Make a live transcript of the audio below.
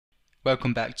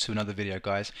Welcome back to another video,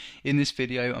 guys. In this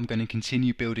video I'm going to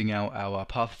continue building out our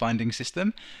pathfinding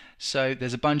system. So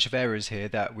there's a bunch of errors here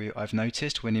that I've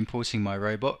noticed when importing my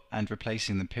robot and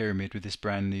replacing the pyramid with this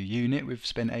brand new unit we've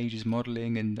spent ages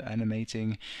modeling and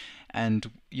animating, and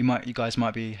you guys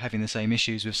might be having the same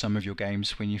issues with some of your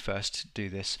games when you first do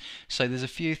this. So there's a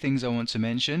few things I want to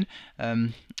mention.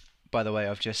 By the way,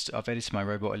 I've edited my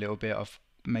robot a little bit. I've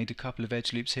made a couple of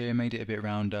edge loops here, made it a bit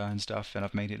rounder and stuff, and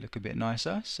I've made it look a bit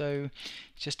nicer. So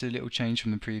just a little change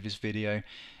from the previous video.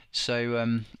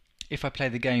 So if I play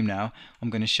the game now,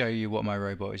 I'm going to show you what my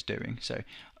robot is doing. So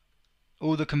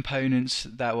all the components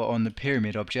that were on the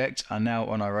pyramid object are now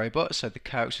on our robot. So the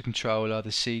character controller,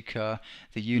 the seeker,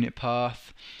 the unit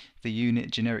path, the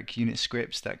generic unit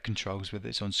scripts that controls whether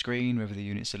it's on screen, whether the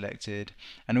unit's selected,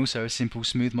 and also a simple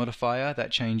smooth modifier that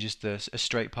changes a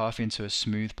straight path into a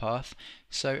smooth path.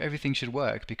 So everything should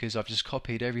work because I've just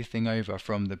copied everything over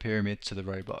from the pyramid to the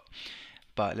robot.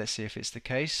 But let's see if it's the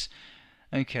case.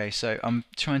 Okay, so I'm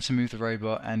trying to move the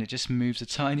robot and it just moves a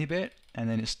tiny bit and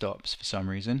then it stops for some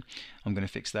reason. I'm going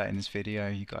to fix that in this video.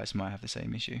 You guys might have the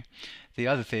same issue. The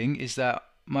other thing is that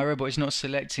my robot is not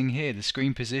selecting here. The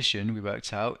screen position we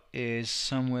worked out is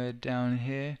somewhere down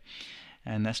here,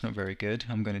 and that's not very good.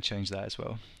 I'm going to change that as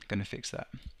well. I'm going to fix that.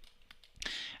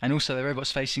 And also the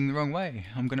robot's facing the wrong way.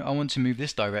 I want to move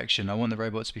this direction. I want the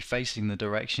robot to be facing the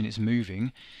direction it's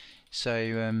moving.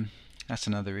 So that's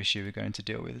another issue we're going to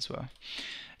deal with as well.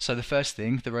 So the first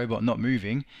thing, the robot not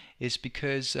moving, is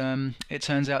because it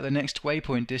turns out the next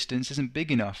waypoint distance isn't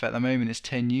big enough. At the moment it's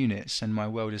 10 units and my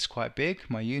world is quite big,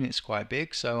 my unit's quite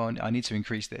big, so I need to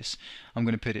increase this. I'm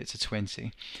going to put it to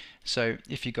 20. So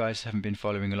if you guys haven't been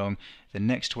following along, the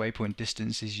next waypoint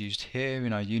distance is used here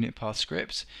in our unit path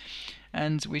script,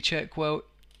 and we check, well,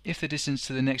 if the distance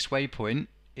to the next waypoint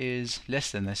is less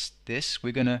than this,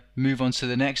 we're going to move on to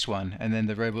the next one, and then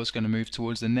the robot's going to move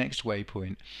towards the next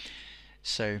waypoint.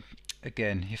 So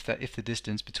again, if the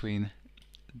distance between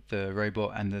the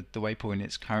robot and the waypoint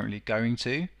it's currently going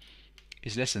to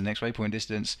is less than the next waypoint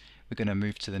distance, we're going to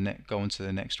move to go on to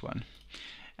the next one.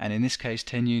 And in this case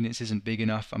 10 units isn't big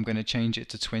enough. I'm going to change it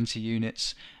to 20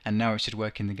 units and now it should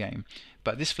work in the game.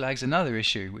 But this flags another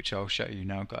issue which I'll show you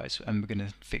now, guys, and we're going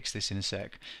to fix this in a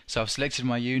sec. So I've selected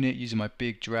my unit using my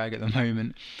big drag at the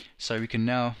moment, so we can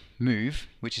now move,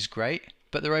 which is great,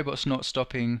 but the robot's not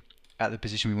stopping at the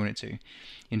position we want it to.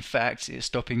 In fact, it's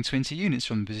stopping 20 units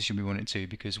from the position we want it to,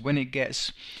 because when it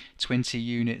gets 20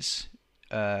 units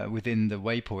within the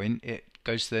waypoint, it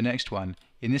goes to the next one.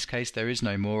 In this case there is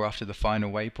no more after the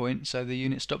final waypoint, so the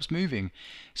unit stops moving.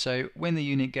 So when the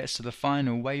unit gets to the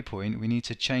final waypoint, we need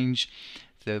to change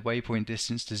the waypoint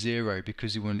distance to 0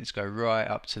 because we want it to go right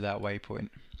up to that waypoint.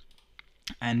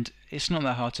 And it's not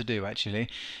that hard to do actually.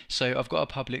 So I've got a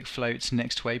public float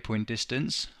next waypoint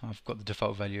distance. I've got the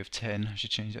default value of 10. I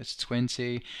should change that to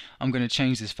 20. I'm going to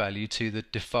change this value to the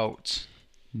default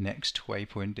next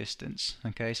waypoint distance.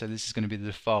 Okay, so this is going to be the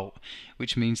default,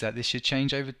 which means that this should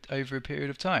change over a period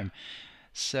of time.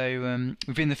 So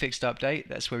within the fixed update,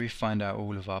 that's where we find out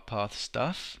all of our path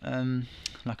stuff.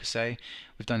 Like I say,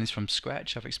 we've done this from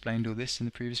scratch. I've explained all this in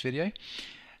the previous video.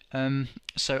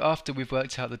 So after we've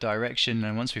worked out the direction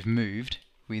and once we've moved,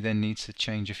 we then need to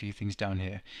change a few things down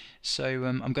here. So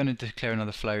I'm going to declare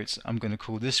another float. I'm going to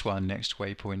call this one next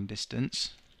waypoint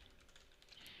distance.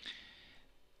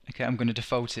 Okay, I'm going to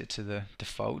default it to the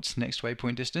default next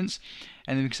waypoint distance,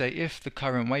 and then we can say if the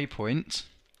current waypoint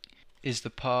is the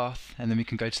path, and then we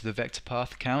can go to the vector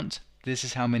path count. This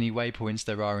is how many waypoints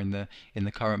there are in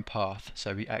the current path.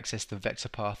 So we access the vector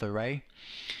path array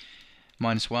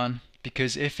 -1,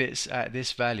 because if it's at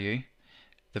this value,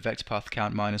 the vector path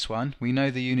count -1, we know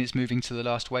the unit's moving to the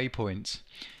last waypoint.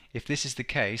 If this is the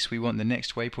case, we want the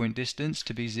next waypoint distance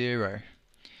to be 0.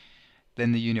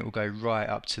 Then the unit will go right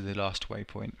up to the last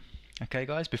waypoint. Okay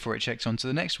guys, before it checks on to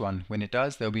the next one. When it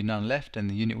does, there'll be none left and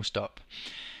the unit will stop.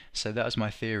 So that was my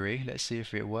theory. Let's see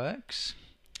if it works.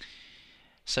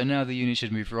 So now the unit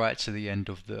should move right to the end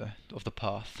of the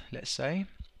path, let's say.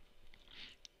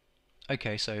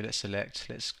 Okay, so let's select,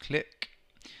 let's click.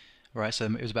 Right, so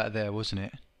it was about there, wasn't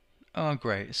it? Oh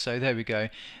great, so there we go.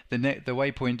 The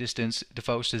waypoint distance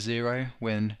defaults to 0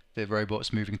 when the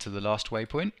robot's moving to the last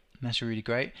waypoint. That's really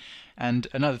great. And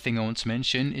another thing I want to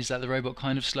mention is that the robot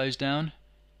kind of slows down.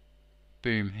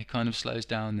 Boom, it kind of slows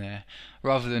down there.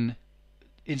 Rather than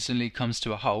instantly comes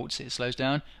to a halt, it slows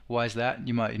down. Why is that?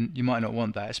 You might not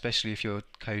want that, especially if you're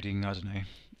coding, I don't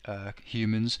know,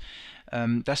 humans.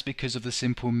 That's because of the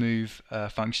simple move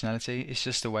functionality. It's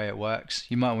just the way it works.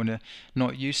 You might want to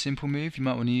not use simple move, you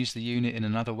might want to use the unit in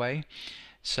another way.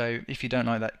 So if you don't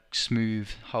like that smooth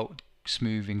halt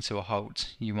smoothing to a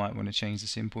halt, you might want to change the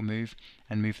simple move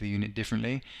and move the unit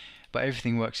differently, but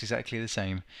everything works exactly the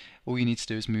same. All you need to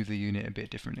do is move the unit a bit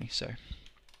differently. So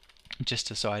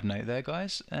just a side note there,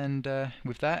 guys, and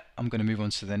with that I'm going to move on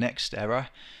to the next error.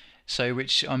 So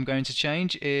which I'm going to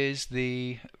change is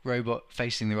the robot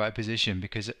facing the right position,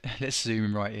 because let's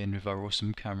zoom right in with our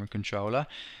awesome camera controller.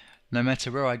 No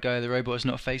matter where I go, the robot is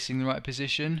not facing the right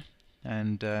position,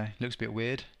 and looks a bit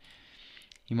weird.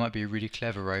 You might be a really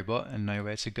clever robot and know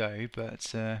where to go,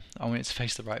 but I want it to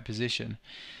face the right position.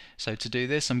 So to do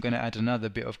this, I'm going to add another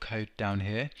bit of code down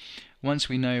here. Once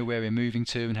we know where we're moving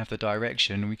to and have the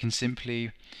direction, we can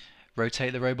simply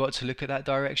rotate the robot to look at that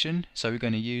direction. So we're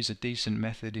going to use a decent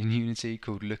method in Unity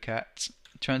called lookat,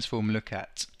 transform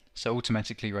lookat. So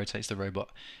automatically rotates the robot.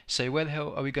 So where the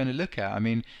hell are we going to look at? I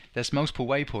mean, there's multiple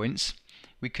waypoints.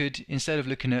 We could, instead of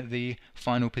looking at the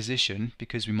final position,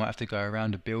 because we might have to go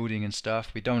around a building and stuff,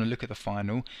 we don't want to look at the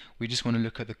final, we just want to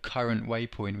look at the current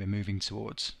waypoint we're moving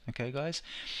towards. Okay, guys?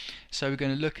 So we're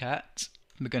going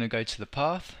to go to the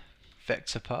path,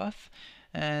 vector path,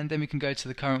 and then we can go to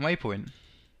the current waypoint.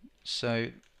 So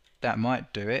that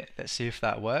might do it. Let's see if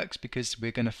that works, because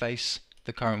we're going to face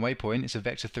the current waypoint. It's a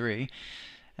vector 3,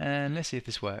 and let's see if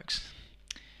this works.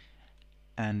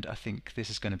 And I think this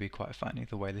is going to be quite funny,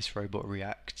 the way this robot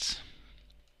reacts.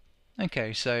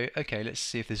 Okay, let's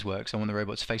see if this works. I want the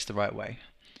robot to face the right way.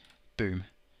 Boom.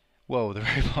 Whoa,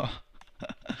 the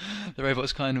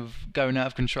robot's kind of going out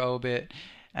of control a bit,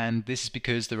 and this is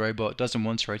because the robot doesn't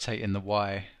want to rotate in the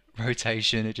Y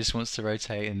rotation, it just wants to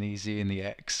rotate in the Z and the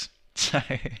X. So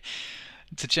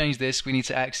to change this, we need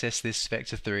to access this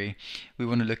vector 3. We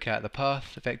want to look at the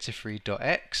path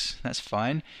vector3.x. That's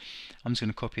fine. I'm just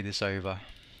going to copy this over.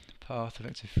 Path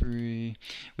vector 3.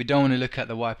 We don't want to look at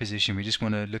the Y position. We just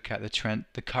want to look at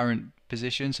the current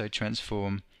position. So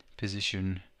transform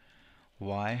position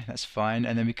Y. That's fine.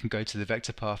 And then we can go to the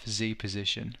vector path Z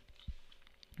position.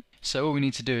 So all we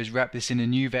need to do is wrap this in a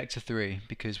new vector 3,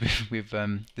 because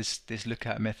this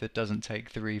lookat method doesn't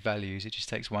take 3 values, it just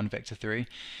takes one vector 3.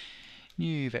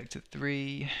 New vector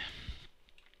 3.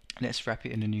 Let's wrap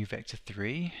it in a new vector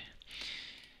 3.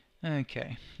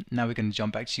 Okay, now we're going to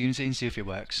jump back to Unity and see if it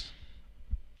works.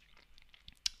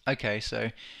 Okay,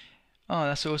 so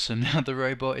that's awesome. Now the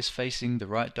robot is facing the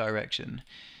right direction.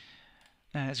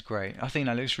 That's great. I think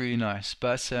that looks really nice.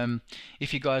 But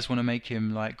if you guys want to make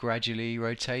him like gradually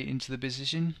rotate into the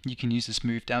position, you can use the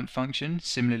smooth damp function,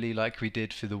 similarly like we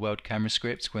did for the world camera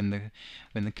script when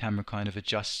the camera kind of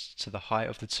adjusts to the height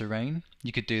of the terrain.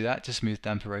 You could do that to smooth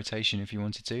damp a rotation if you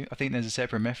wanted to. I think there's a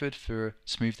separate method for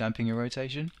smooth damping a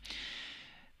rotation.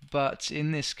 But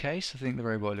in this case, I think the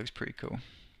robot looks pretty cool.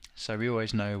 So we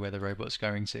always know where the robot's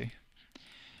going to.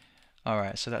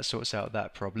 Alright, so that sorts out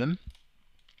that problem.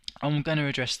 I'm going to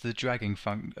address the dragging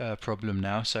problem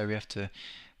now, so we have to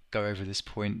go over this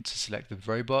point to select the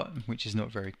robot, which is not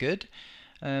very good.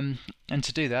 And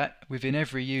to do that, within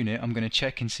every unit I'm going to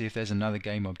check and see if there's another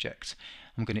game object.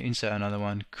 I'm going to insert another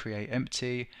one, create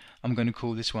empty. I'm going to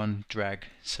call this one drag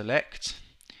select.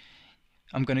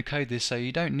 I'm going to code this so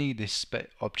you don't need this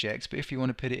object, but if you want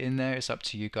to put it in there, it's up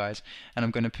to you guys. And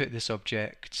I'm going to put this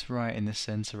object right in the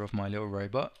center of my little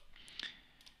robot.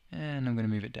 And I'm going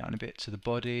to move it down a bit to the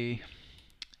body.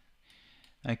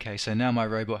 Okay, so now my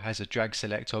robot has a drag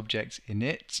select object in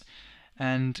it,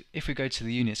 and if we go to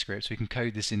the unit script, we can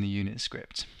code this in the unit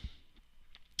script.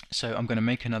 So I'm going to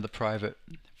make another private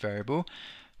variable,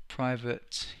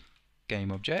 private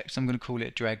game object. I'm going to call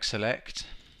it drag select.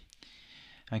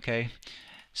 Okay,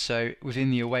 so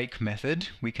within the awake method,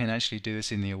 we can actually do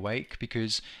this in the awake,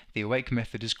 because the awake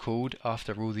method is called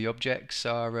after all the objects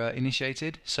are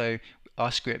initiated. So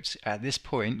our script at this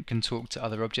point can talk to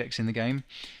other objects in the game.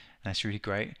 That's really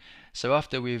great. So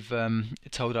after we've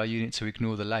told our unit to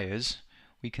ignore the layers,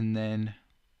 we can then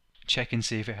check and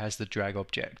see if it has the drag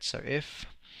object. So if,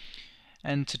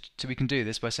 and we can do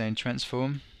this by saying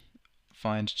transform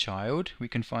find child. We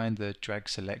can find the drag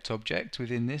select object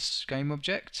within this game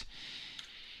object.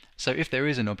 So if there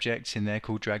is an object in there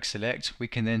called drag select, we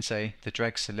can then say the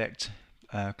drag select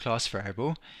class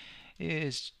variable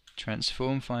is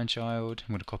transform find child.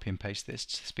 I'm going to copy and paste this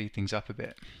to speed things up a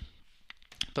bit.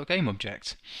 .game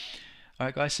object.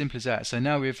 Alright guys, simple as that. So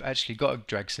now we've actually got a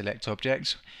drag select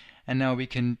object, and now we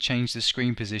can change the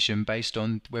screen position based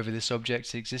on whether this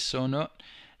object exists or not.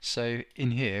 So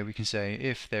in here we can say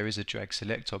if there is a drag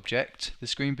select object, the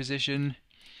screen position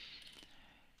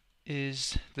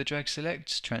is the drag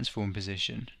select transform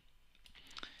position.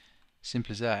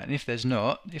 Simple as that. And if there's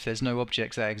no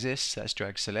object that exists that's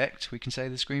drag select, we can say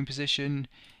the screen position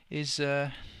is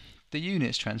the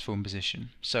unit's transform position.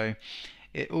 So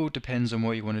It all depends on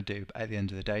what you want to do at the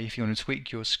end of the day. If you want to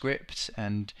tweak your script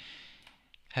and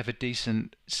have a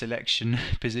decent selection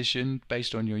position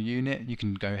based on your unit, you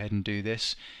can go ahead and do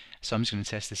this. So I'm just going to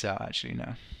test this out actually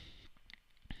now.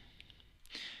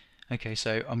 Okay,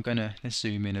 so let's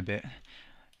zoom in a bit.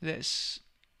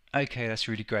 Okay, that's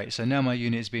really great. So now my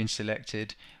unit is being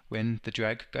selected when the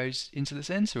drag goes into the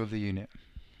center of the unit.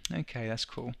 Okay, that's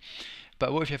cool.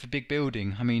 But what if you have a big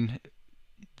building? I mean,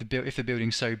 if the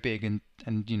building's so big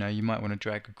and you know, you might want to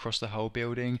drag across the whole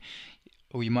building,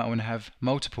 or you might want to have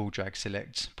multiple drag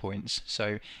select points.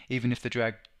 So even if the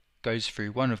drag goes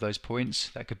through one of those points,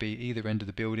 that could be either end of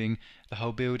the building, the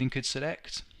whole building could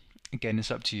select. Again,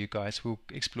 it's up to you guys. We'll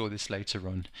explore this later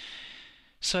on.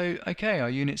 So okay, our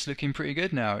unit's looking pretty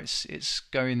good now. It's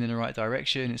going in the right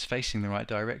direction, it's facing the right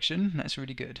direction. That's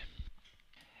really good.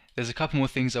 There's a couple more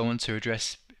things I want to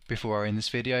address before I end this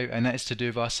video, and that is to do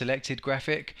with our selected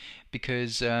graphic,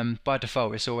 because by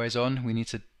default it's always on. We need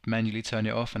to manually turn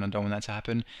it off, and I don't want that to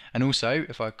happen. And also,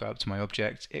 if I go up to my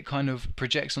object, it kind of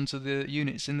projects onto the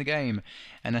units in the game,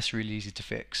 and that's really easy to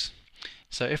fix.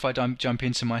 So if I jump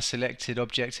into my selected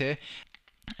object here,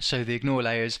 so the ignore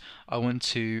layers, I want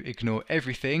to ignore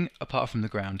everything apart from the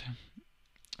ground.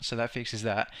 So that fixes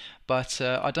that, but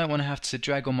I don't want to have to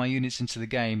drag all my units into the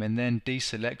game and then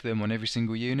deselect them on every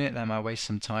single unit. That might waste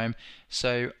some time,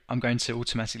 so I'm going to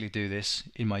automatically do this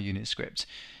in my unit script.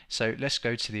 So let's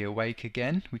go to the awake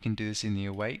again. We can do this in the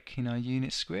awake in our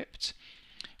unit script.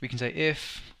 We can say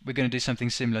if we're going to do something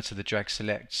similar to the drag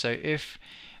select. So if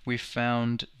we've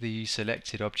found the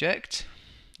selected object,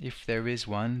 if there is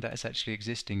one that's actually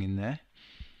existing in there,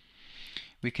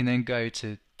 we can then go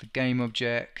to the game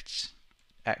object,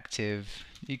 active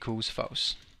equals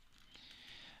false.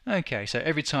 Okay, so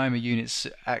every time a unit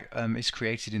is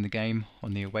created in the game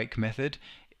on the awake method,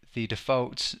 the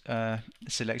default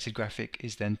selected graphic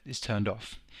is turned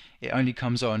off. It only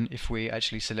comes on if we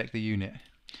actually select the unit.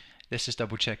 Let's just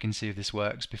double check and see if this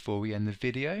works before we end the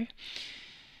video.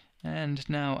 And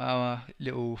now our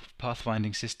little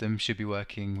pathfinding system should be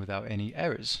working without any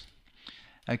errors.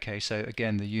 Okay, so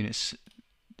again, the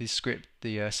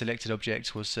selected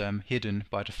object was hidden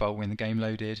by default when the game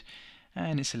loaded,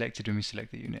 and it's selected when we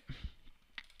select the unit.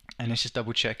 And let's just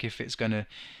double check if it's going to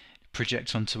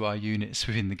project onto our units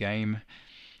within the game,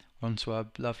 onto our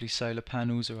lovely solar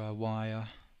panels or our wire.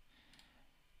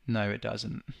 No, it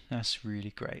doesn't. That's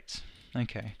really great.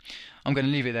 Okay, I'm going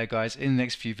to leave it there, guys. In the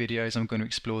next few videos I'm going to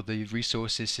explore the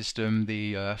resources system,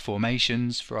 the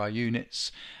formations for our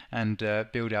units, and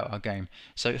build out our game.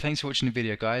 So thanks for watching the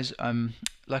video, guys.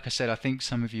 Like I said, I think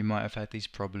some of you might have had these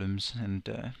problems,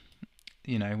 and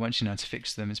you know, once you know how to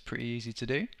fix them, it's pretty easy to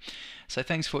do. So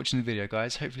thanks for watching the video,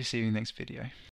 guys. Hopefully see you in the next video.